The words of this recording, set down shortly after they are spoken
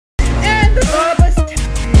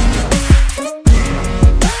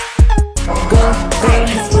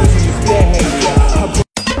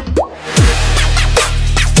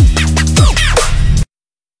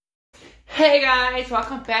guys,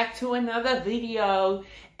 welcome back to another video.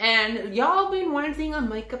 And y'all been wanting a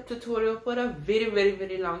makeup tutorial for a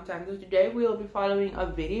very long time. So today we'll be following a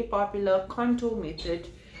very popular contour method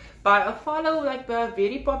by a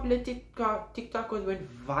very popular TikTok was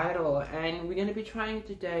went viral, and we're gonna be trying it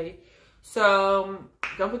today. So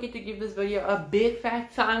don't forget to give this video a big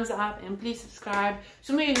fat thumbs up and please subscribe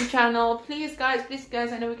to my YouTube channel. Please guys,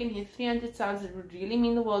 I know we can hit 300 subs. It would really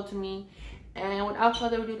mean the world to me. And without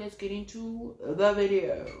further ado, let's get into the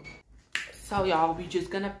video. So y'all, we're just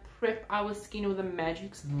gonna prep our skin with a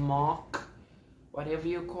magic mark, whatever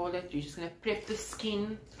you call it. You're just gonna prep the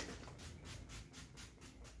skin,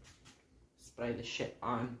 spray the shit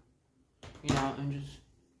on, you know, and just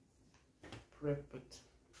prep it.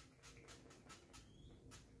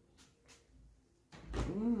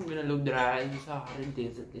 I'm gonna look dry. It's a hot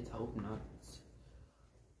desert. Let's hope not.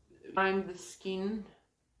 Prime the skin.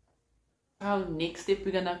 Next step,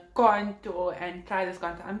 we're gonna contour and try this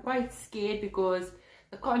contour. I'm quite scared because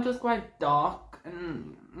the contour is quite dark,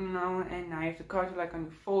 and you know, and I have to contour like on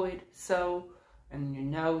your forehead, so, and your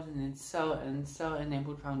nose, and then so and so, and then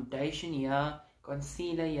put foundation here,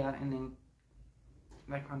 concealer here, and then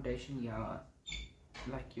like foundation here,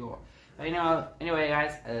 like your. You know, anyway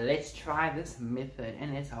guys, let's try this method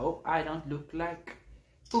and let's hope I don't look like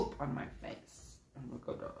poop on my face. And look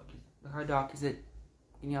how dark is it. Look how dark is it.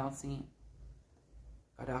 Can y'all see?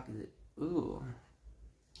 How dark is it? Ooh.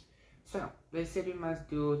 So they said we must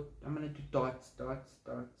do, I'm gonna do dots.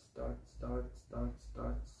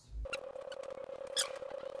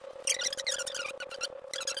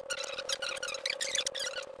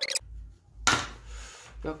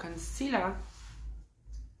 Your concealer,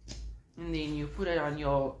 and then you put it on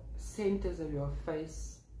your centers of your face.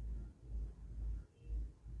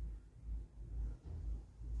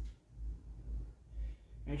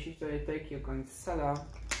 And she's going to take your concealer.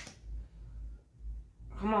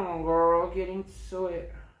 Come on, girl, get into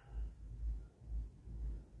it.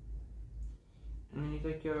 And then you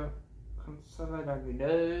take your concealer down your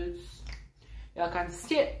nose. Your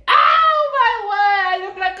concealer. Oh my word! I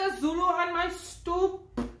look like a Zulu on my stoop.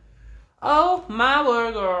 Oh my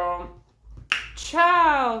word, girl.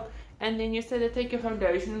 Child. And then you said to take your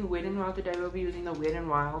foundation, Wet n Wild. Today we'll be using the Wet n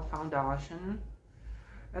Wild foundation.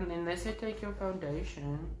 And then they said take your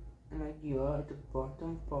foundation and like here at the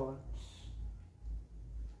bottom part.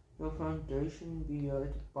 Your foundation be here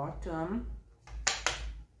at the bottom.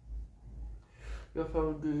 Your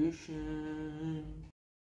foundation.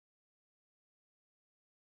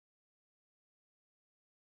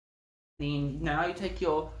 Then now you take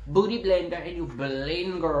your booty blender and you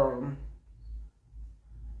blend, girl.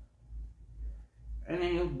 And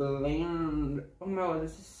then you blend. Oh no,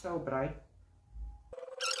 this is so bright.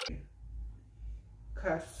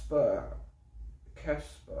 Casper,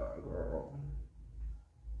 girl.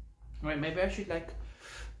 Wait, maybe I should like,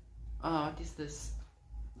 what is this?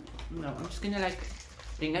 No, I'm just gonna like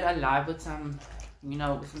bring it alive with some, you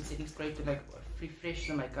know, with some setting spray to like refresh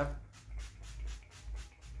the makeup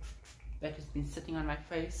that has been sitting on my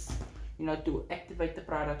face, you know, to activate the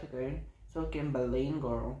product again, so it can blend,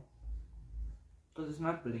 girl. Because it's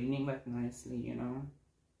not blending that nicely, you know.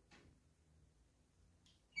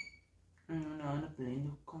 I don't know how to blend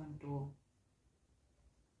the contour.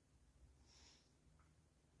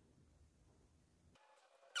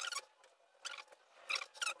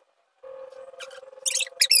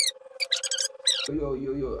 Yo,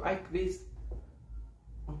 this.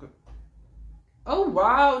 Okay. Oh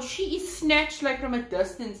wow, she is snatched like from a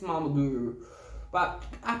distance, mama girl. But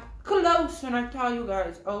up close when I tell you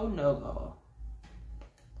guys, oh no, girl.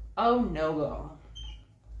 Oh no, girl.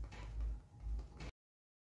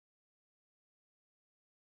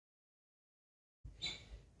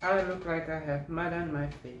 I look like I have mud on my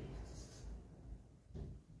face.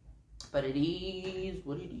 But it is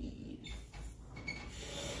what it is.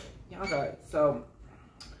 Yeah, guys, so.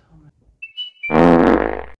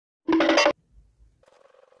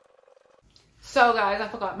 So guys, I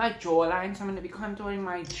forgot my jawline, so I'm going to be contouring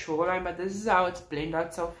my jawline, but this is how it's blended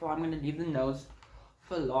out so far. I'm going to leave the nose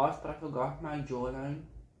for last, but I forgot my jawline.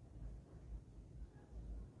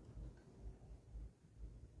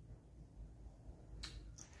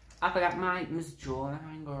 I forgot my Miss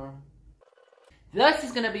Jawline, girl. This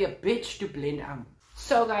is gonna be a bitch to blend out.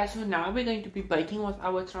 So guys, so now we're going to be baking with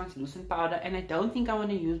our translucent powder, and I don't think I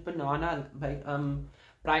want to use banana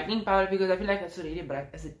brightening powder because I feel like it's already bright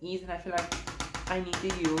as it is, and I feel like I need to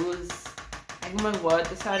use, like, my word,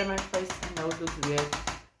 the side of my face, I know it looks weird.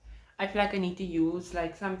 I feel like I need to use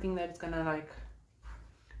like something that's gonna like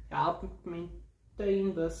help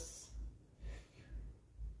maintain this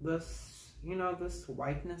you know, this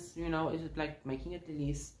whiteness, you know, is it like making it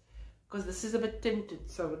release? Because this is a bit tinted,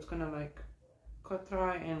 so it's gonna like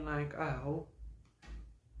try and like, ow.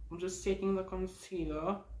 I'm just setting the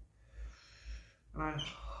concealer. And I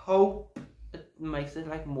hope it makes it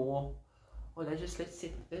like more. Or let's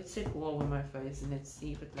set all over my face and let's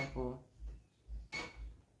see if it like will.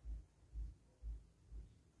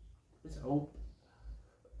 Let's hope.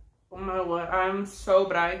 Oh my word, I'm so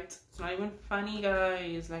bright. It's not even funny,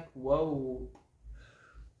 guys. Like, whoa.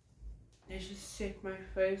 Let's just set my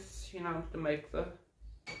face, you know, to make the.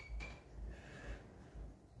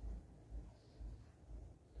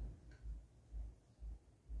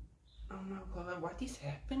 Oh my god, what is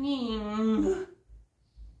happening?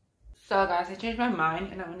 So guys, I changed my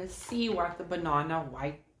mind and I want to see what the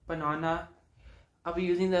white banana. I'll be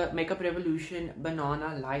using the Makeup Revolution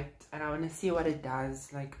banana light and I want to see what it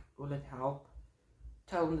does. Like, will it help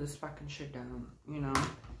tone this fucking shit down, you know?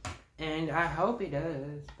 And I hope it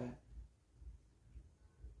does, but.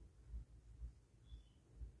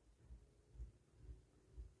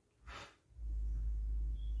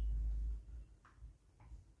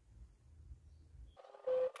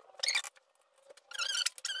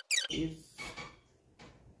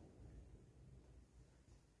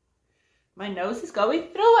 My nose is going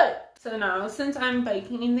through it. So now, since I'm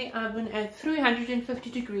baking in the oven at 350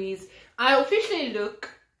 degrees, I officially look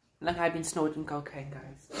like I've been snorting cocaine,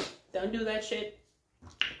 guys. Don't do that shit.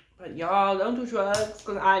 But y'all, don't do drugs,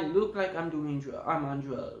 because I look like I'm on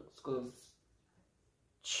drugs, because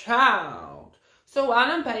child. So while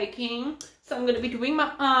I'm baking, so I'm going to be doing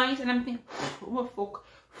my eyes, and I'm thinking, oh fuck,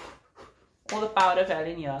 all the powder fell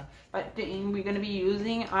in here. But then we're going to be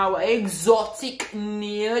using our exotic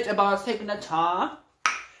nude about taking a tar.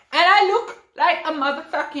 And I look like a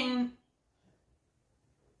motherfucking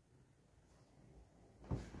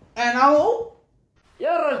animal.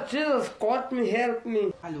 Yeah, Jesus, God me, help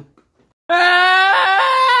me. I look.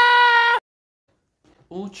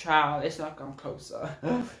 Oh, child, let's not come closer.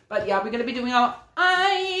 But yeah, we're going to be doing our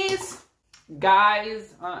eyes.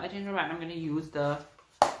 Guys, I changed my mind. I'm going to use the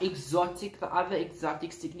other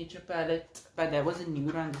exotic signature palette, but that was a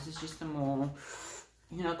nude one. This is just a more,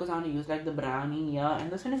 you know, because I want to use like the brownie here,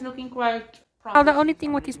 and this one is looking quite promising. Well, the only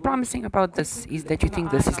thing what is promising about this is that you think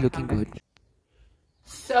this is looking good.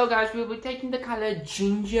 So guys, we will be taking the color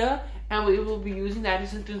ginger and we will be using that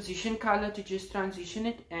as a transition color to just transition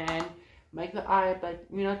it and make the eye, but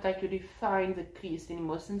you know, like to define the crease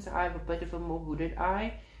anymore, since I have a bit of a more hooded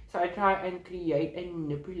eye. So I try and create and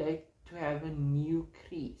manipulate to have a new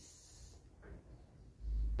crease.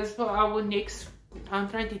 As for our next, I'm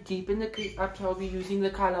trying to deepen the crease up, so I'll be using the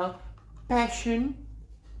color Passion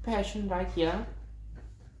right here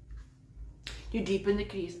to deepen the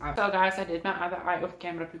crease up. So guys, I did my other eye off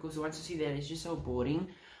camera because once you see that, it's just so boring.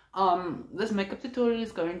 This makeup tutorial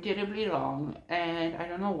is going terribly wrong and I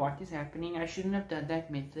don't know what is happening. I shouldn't have done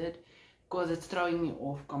that method because it's throwing me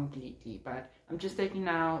off completely. But I'm just taking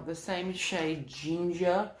now the same shade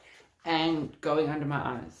ginger and going under my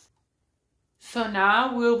eyes. So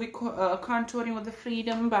now we'll be contouring with the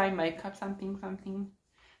Freedom by Makeup something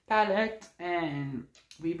palette, and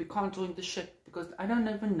we'll be contouring the shit because I don't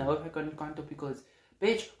even know if I'm gonna contour, because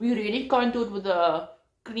bitch, we already contoured with the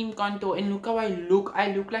cream contour and look how I look.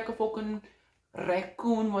 I look like a fucking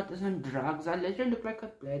raccoon what is on drugs. I literally look like a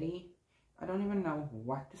bloody, I don't even know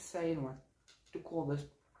what to say and what to call this.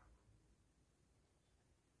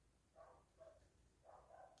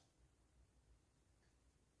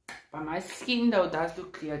 But my skin though does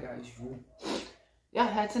look clear, guys. Yeah,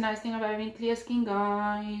 that's a nice thing about having clear skin,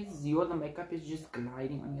 guys. The makeup is just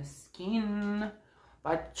gliding on your skin.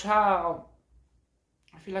 But child,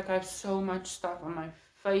 I feel like I have so much stuff on my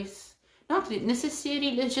face. Not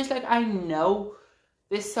necessarily, it's just like I know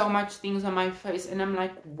there's so much things on my face and I'm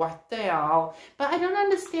like, what the hell? But I don't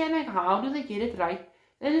understand, like, how do they get it right?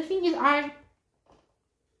 And the thing is, I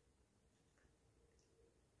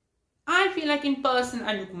feel like in person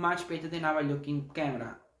I look much better than how I look in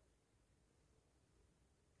camera.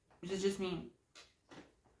 Is it just me?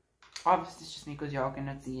 Obviously it's just me because y'all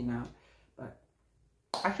cannot see it now. But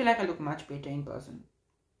I feel like I look much better in person.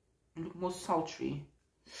 I look more sultry.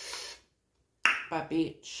 But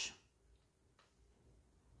bitch.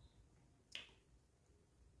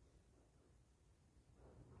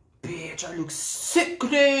 Bitch, I look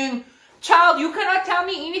sickening. Child, you cannot tell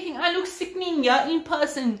me anything. I look sickening, yeah, in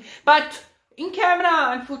person. But in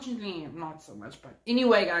camera, unfortunately, not so much. But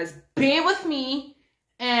anyway, guys, bear with me.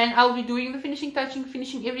 And I'll be doing the finishing touching,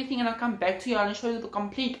 finishing everything. And I'll come back to y'all and show you the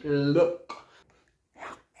complete look.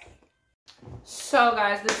 So,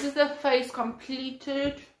 guys, this is the face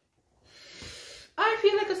completed. I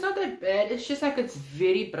feel like it's not that bad. It's just like it's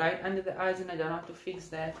very bright under the eyes and I don't have to fix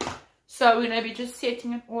that. So we're going to be just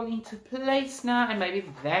setting it all into place now. And maybe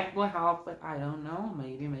that will help. But I don't know.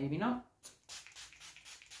 Maybe, maybe not.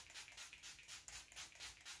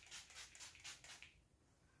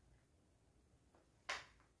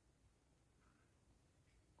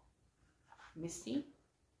 Misty.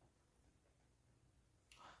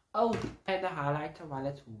 Oh, I had the highlighter while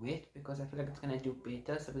it's wet because I feel like it's going to do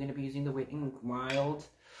better. So we're going to be using the Wet n Wild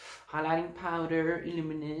highlighting powder,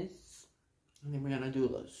 Illuminous. And then we're going to do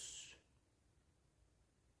this.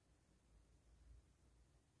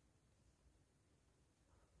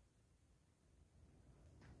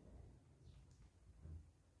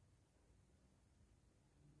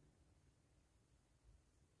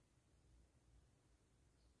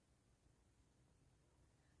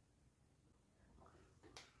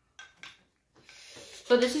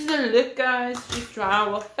 So this is the look, guys. Just dry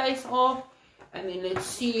our face off and then let's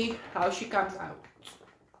see how she comes out.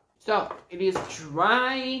 So it is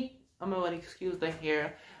dry. Oh my god, excuse the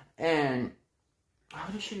hair. And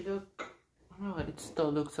how does she look? Oh my god, it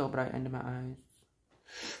still looks so bright under my eyes.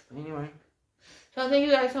 But anyway, so thank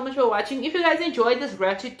you guys so much for watching. If you guys enjoyed this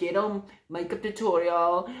ratchet ghetto makeup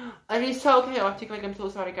tutorial, it is so chaotic, like I'm so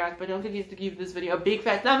sorry guys, but don't forget to give this video a big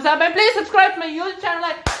fat thumbs up and please subscribe to my YouTube channel.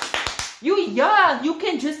 Like you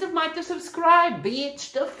can just have to subscribe,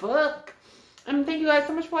 bitch. The fuck. And thank you guys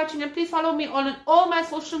so much for watching, and please follow me on all my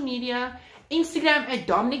social media. Instagram at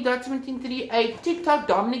Dominic.1738, TikTok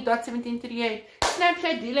Dominic.1738,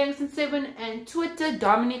 Snapchat DLangs7, and Twitter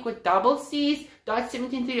Dominic with double C's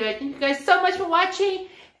 .1738. Thank you guys so much for watching,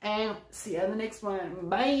 and see you in the next one.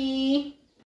 Bye.